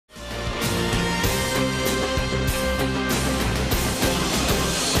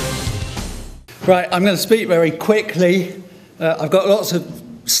Right, I'm going to speak very quickly. I've got lots of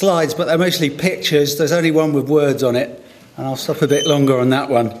slides, but they're mostly pictures. There's only one with words on it, and I'll stop a bit longer on that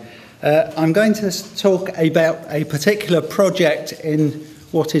one. I'm going to talk about a particular project in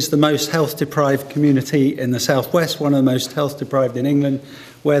what is the most health-deprived community in the southwest, one of the most health-deprived in England,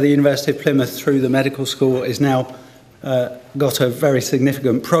 where the University of Plymouth, through the medical school, is now got a very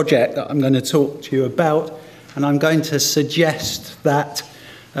significant project that I'm going to talk to you about. And I'm going to suggest that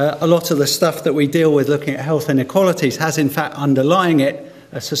a lot of the stuff that we deal with looking at health inequalities has in fact underlying it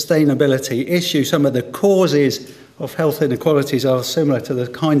a sustainability issue. Some of the causes of health inequalities are similar to the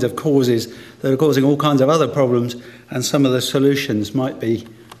kinds of causes that are causing all kinds of other problems, and some of the solutions might be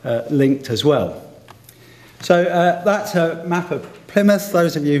linked as well. So that's a map of Plymouth.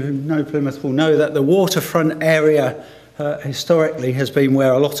 Those of you who know Plymouth will know that the waterfront area historically has been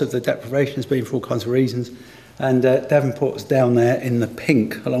where a lot of the deprivation has been for all kinds of reasons. And Devonport's down there in the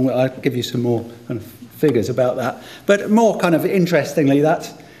pink, along with, I'll give you some more kind of figures about that. But more kind of interestingly,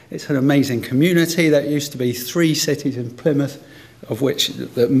 it's an amazing community. That used to be 3 cities in Plymouth, of which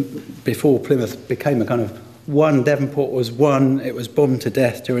before Plymouth became a kind of one. Devonport was one. It was bombed to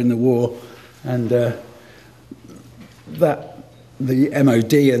death during the war. And that the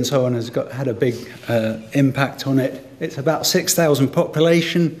MOD and so on has had a big impact on it. It's about 6,000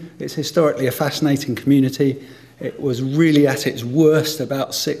 population. It's historically a fascinating community. It was really at its worst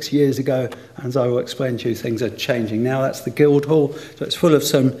about 6 years ago. As I will explain to you, things are changing now. That's the Guildhall. So it's full of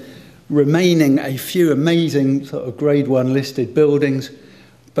some remaining, a few amazing sort of grade 1 listed buildings.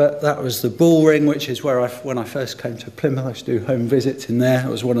 But that was the Bullring, which is where when I first came to Plymouth, I used to do home visits in there. It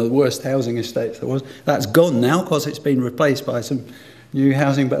was one of the worst housing estates there was. That's gone now because it's been replaced by some new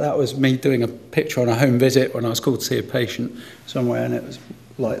housing, but that was me doing a picture on a home visit when I was called to see a patient somewhere, and it was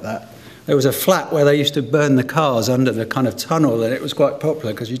like that. There was a flat where they used to burn the cars under the kind of tunnel, and it was quite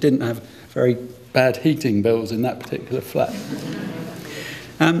popular because you didn't have very bad heating bills in that particular flat.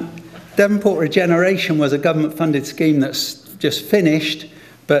 Devonport Regeneration was a government-funded scheme that's just finished,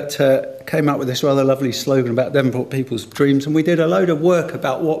 but came up with this rather lovely slogan about Devonport people's dreams, and we did a load of work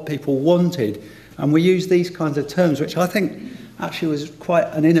about what people wanted, and we used these kinds of terms, which I think actually was quite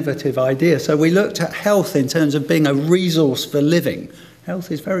an innovative idea. So we looked at health in terms of being a resource for living.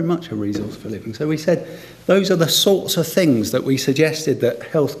 Health is very much a resource for living. So we said those are the sorts of things that we suggested that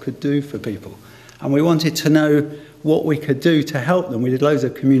health could do for people. And we wanted to know what we could do to help them. We did loads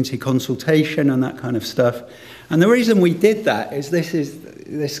of community consultation and that kind of stuff. And the reason we did that is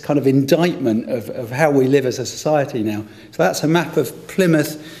this kind of indictment of how we live as a society now. So that's a map of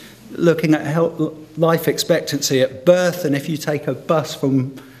Plymouth looking at life expectancy at birth, and if you take a bus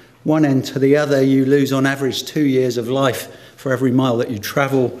from one end to the other, you lose on average 2 years of life for every mile that you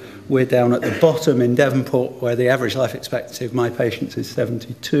travel. We're down at the bottom in Devonport, where the average life expectancy of my patients is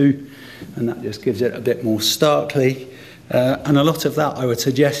 72, and that just gives it a bit more starkly. And a lot of that, I would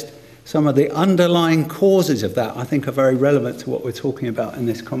suggest, some of the underlying causes of that, I think, are very relevant to what we're talking about in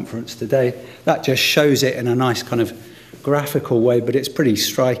this conference today. That just shows it in a nice kind of graphical way, but it's pretty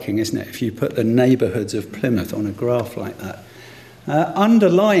striking, isn't it, if you put the neighbourhoods of Plymouth on a graph like that.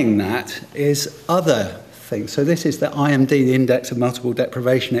 Underlying that is other things. So this is the IMD, the Index of Multiple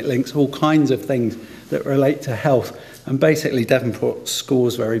Deprivation. It links all kinds of things that relate to health, and basically Devonport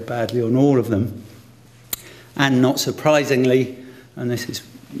scores very badly on all of them. And not surprisingly, and this is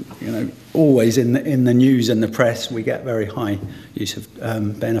always in the news and the press, we get very high use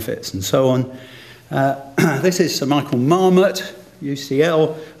of benefits and so on. This is Sir Michael Marmot,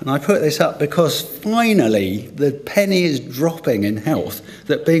 UCL, and I put this up because finally the penny is dropping in health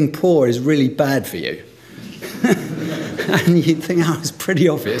that being poor is really bad for you. And you'd think that was pretty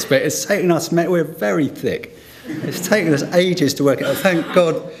obvious, but it's taken us, we're very thick. It's taken us ages to work it out. Thank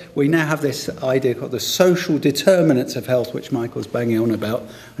God we now have this idea called the social determinants of health, which Michael's banging on about.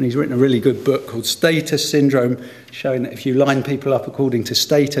 And he's written a really good book called Status Syndrome, showing that if you line people up according to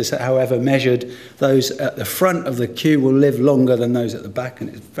status, however measured, those at the front of the queue will live longer than those at the back. And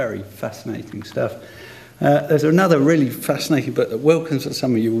it's very fascinating stuff. There's another really fascinating book that Wilkins, that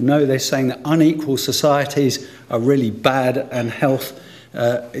some of you will know, they're saying that unequal societies are really bad, and health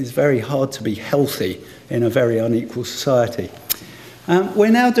is very hard to be healthy in a very unequal society.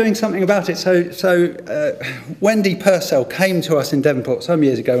 We're now doing something about it. So Wendy Purcell came to us in Devonport some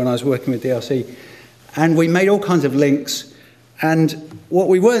years ago when I was working with DRC, and we made all kinds of links, and what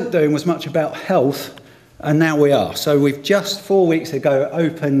we weren't doing was much about health, and now we are. So we've just 4 weeks ago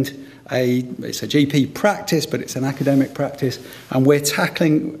opened it's a GP practice, but it's an academic practice, and we're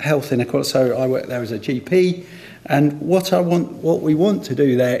tackling health inequality. So I work there as a GP, and what we want to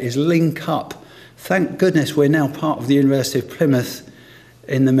do there is link up. Thank goodness we're now part of the University of Plymouth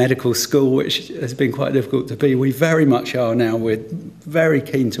in the medical school, which has been quite difficult to be. We very much are now. We're very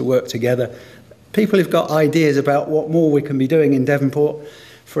keen to work together. People have got ideas about what more we can be doing in Devonport.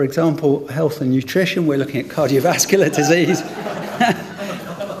 For example, health and nutrition. We're looking at cardiovascular disease.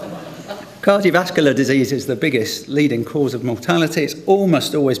 Cardiovascular disease is the biggest leading cause of mortality. It's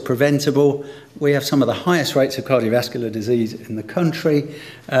almost always preventable. We have some of the highest rates of cardiovascular disease in the country.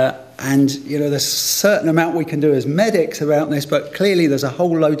 And, you know, there's a certain amount we can do as medics about this, but clearly there's a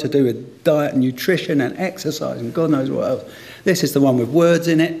whole load to do with diet and nutrition and exercise and God knows what else. This is the one with words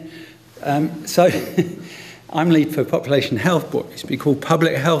in it. So I'm lead for population health, what used to be called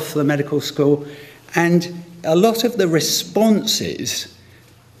public health for the medical school. And a lot of the responses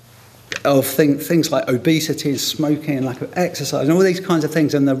of things like obesity, smoking, and lack of exercise, and all these kinds of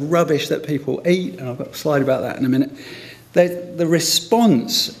things, and the rubbish that people eat, and I've got a slide about that in a minute, the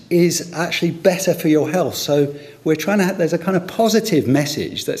response is actually better for your health. So we're trying to there's a kind of positive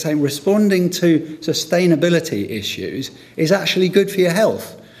message that's saying responding to sustainability issues is actually good for your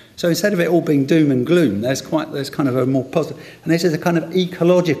health. So instead of it all being doom and gloom, there's kind of a more positive, and this is a kind of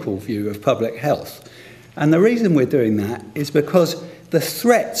ecological view of public health. And the reason we're doing that is because the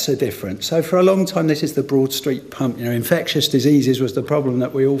threats are different. So for a long time, this is the Broad Street pump. You know, infectious diseases was the problem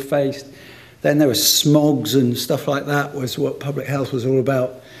that we all faced. Then there was smogs and stuff like that was what public health was all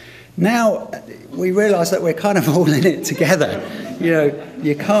about. Now we realise that we're kind of all in it together. You know,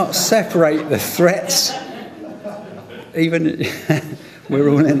 you can't separate the threats. Even we're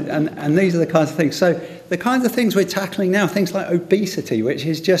all in, and these are the kinds of things. So the kinds of things we're tackling now, things like obesity, which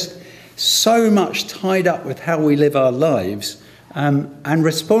is just so much tied up with how we live our lives. And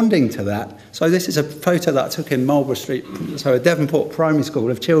responding to that. So this is a photo that I took in Marlborough Street, so a Devonport primary school,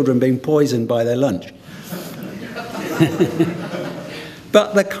 of children being poisoned by their lunch.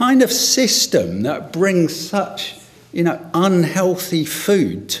 But the kind of system that brings such, you know, unhealthy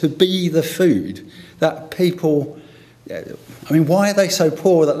food to be the food that people, I mean, why are they so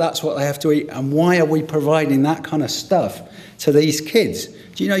poor that that's what they have to eat? And why are we providing that kind of stuff to these kids?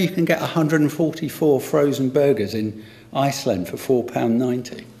 Do you know you can get 144 frozen burgers in Iceland for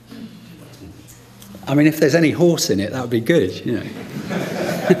 £4.90. I mean, if there's any horse in it, that would be good, you know.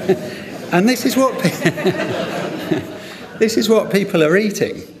 And this is what people are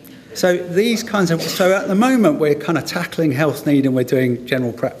eating. So these kinds of, so at the moment we're kind of tackling health need and we're doing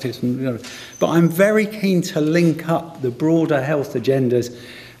general practice, and, you know, but I'm very keen to link up the broader health agendas.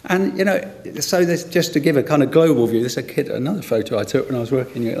 And, you know, so there's, just to give a kind of global view, there's another photo I took when I was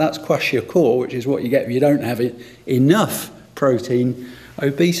working, that's kwashiorkor, which is what you get if you don't have enough protein.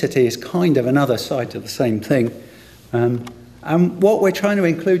 Obesity is kind of another side to the same thing. And what we're trying to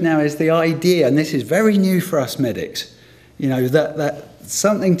include now is the idea, and this is very new for us medics, you know, that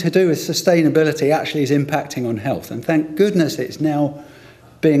something to do with sustainability actually is impacting on health. And thank goodness it's now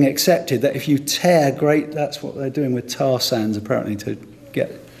being accepted that if you tear, that's what they're doing with tar sands apparently to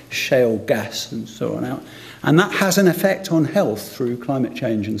get shale gas and so on out. And that has an effect on health through climate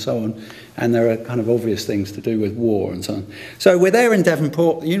change and so on. And there are kind of obvious things to do with war and so on. So we're there in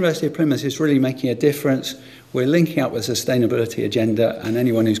Devonport. The University of Plymouth is really making a difference. We're linking up with the sustainability agenda, and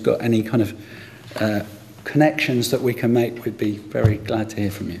anyone who's got any kind of connections that we can make, we'd be very glad to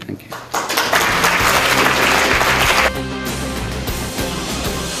hear from you. Thank you.